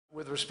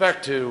With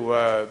respect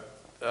to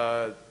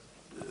the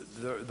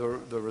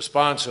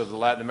response of the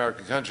Latin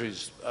American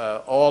countries,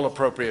 all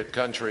appropriate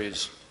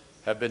countries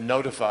have been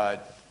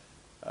notified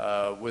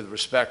with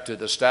respect to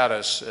the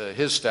status,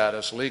 his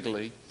status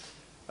legally,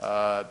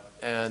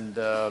 and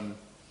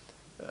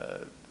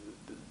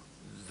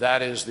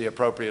that is the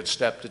appropriate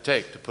step to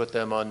take, to put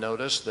them on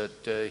notice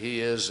that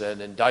he is an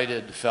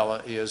indicted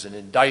felon, he is an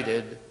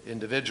indicted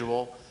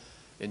individual,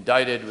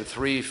 indicted with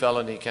 3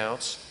 felony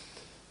counts,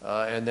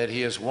 and that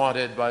he is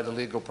wanted by the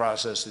legal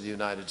process of the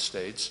United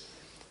States.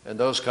 And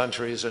those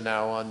countries are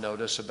now on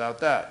notice about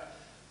that.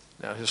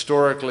 Now,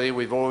 historically,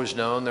 we've always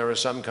known there are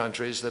some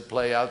countries that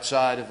play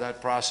outside of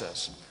that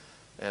process.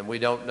 And we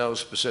don't know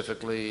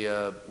specifically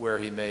where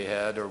he may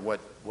head or what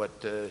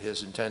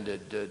his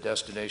intended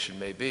destination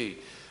may be.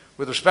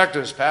 With respect to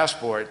his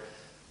passport,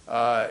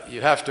 you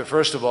have to,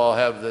 first of all,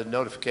 have the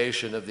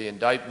notification of the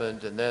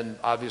indictment, and then,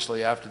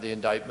 obviously, after the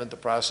indictment, the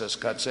process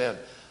cuts in.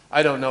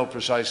 I don't know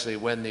precisely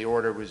when the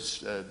order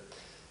was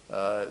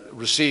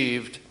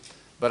received,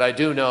 but I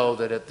do know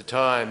that at the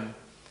time,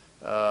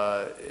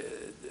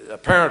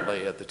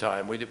 apparently at the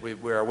time,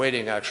 we are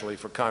waiting actually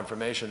for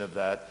confirmation of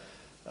that.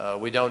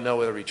 We don't know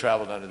whether he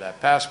traveled under that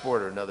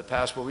passport or another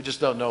passport. We just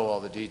don't know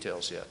all the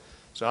details yet.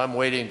 So I'm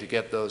waiting to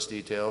get those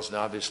details, and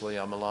obviously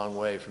I'm a long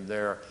way from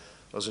there.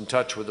 I was in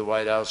touch with the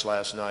White House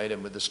last night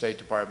and with the State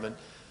Department.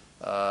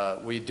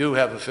 We do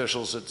have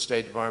officials at the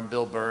State Department.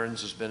 Bill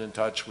Burns has been in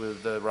touch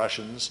with the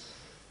Russians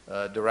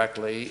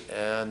directly,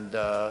 and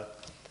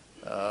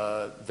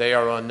they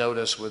are on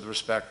notice with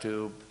respect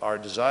to our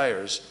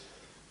desires.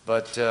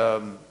 But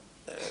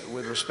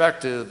with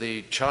respect to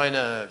the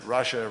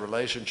China-Russia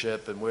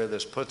relationship and where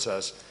this puts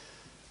us,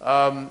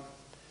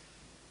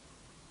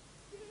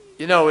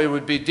 you know, it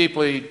would be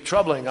deeply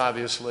troubling,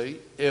 obviously,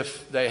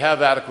 if they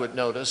have adequate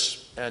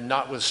notice, and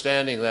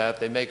notwithstanding that,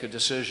 they make a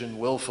decision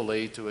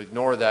willfully to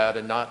ignore that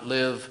and not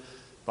live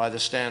by the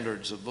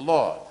standards of the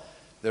law.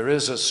 There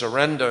is a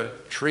surrender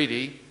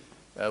treaty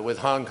with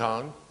Hong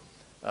Kong,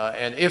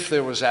 and if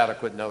there was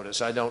adequate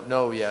notice, I don't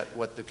know yet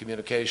what the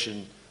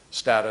communication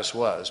status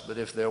was, but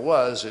if there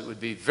was, it would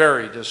be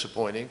very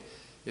disappointing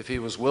if he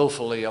was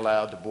willfully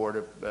allowed to board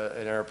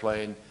an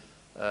airplane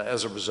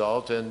as a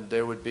result, and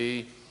there would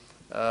be,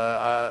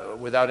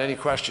 without any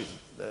question,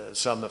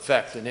 some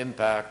effect and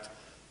impact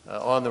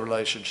on the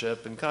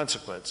relationship and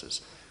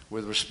consequences.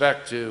 With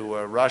respect to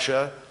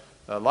Russia,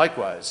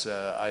 likewise,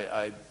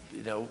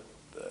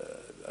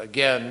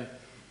 again,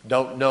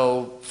 don't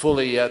know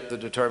fully yet the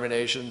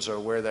determinations or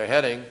where they're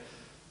heading,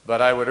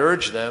 but I would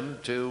urge them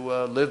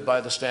to live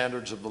by the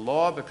standards of the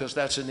law, because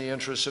that's in the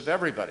interests of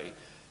everybody.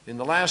 In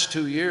the last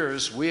 2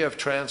 years, we have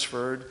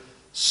transferred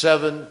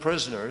 7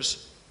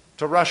 prisoners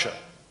to Russia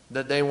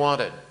that they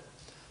wanted.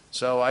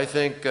 So I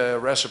think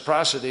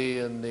reciprocity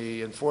in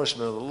the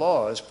enforcement of the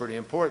law is pretty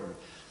important.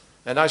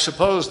 And I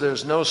suppose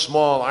there's no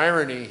small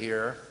irony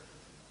here.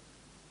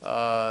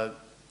 I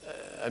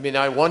mean,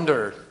 I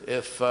wonder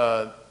if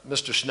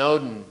Mr.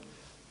 Snowden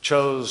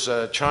chose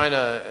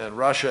China and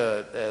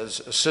Russia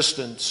as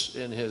assistants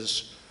in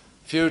his,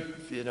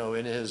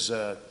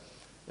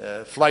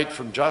 flight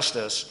from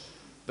justice,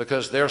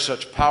 because they're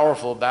such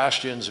powerful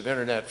bastions of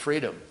internet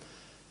freedom.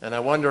 And I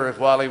wonder if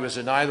while he was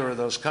in either of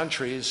those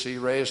countries, he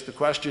raised the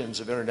questions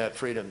of internet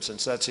freedom,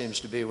 since that seems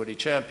to be what he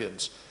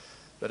champions.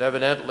 But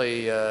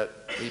evidently,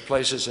 he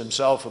places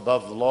himself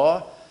above the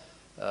law,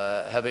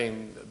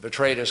 having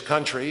betrayed his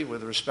country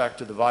with respect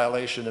to the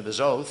violation of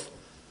his oath.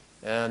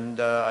 And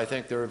I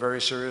think there are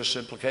very serious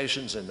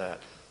implications in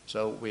that.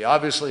 So we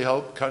obviously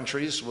hope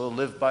countries will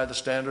live by the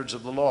standards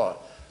of the law.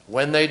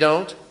 When they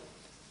don't,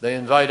 they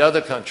invite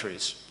other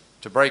countries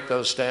to break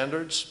those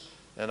standards.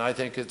 And I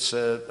think it's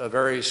a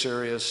very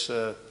serious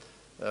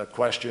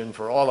question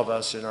for all of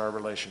us in our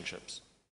relationships.